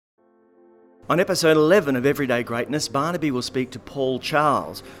On episode 11 of Everyday Greatness, Barnaby will speak to Paul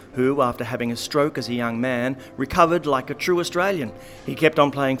Charles, who, after having a stroke as a young man, recovered like a true Australian. He kept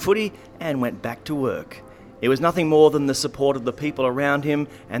on playing footy and went back to work. It was nothing more than the support of the people around him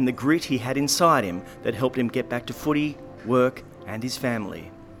and the grit he had inside him that helped him get back to footy, work and his family.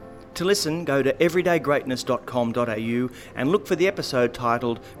 To listen, go to everydaygreatness.com.au and look for the episode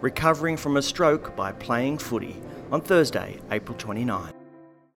titled Recovering from a Stroke by Playing Footy on Thursday, April 29.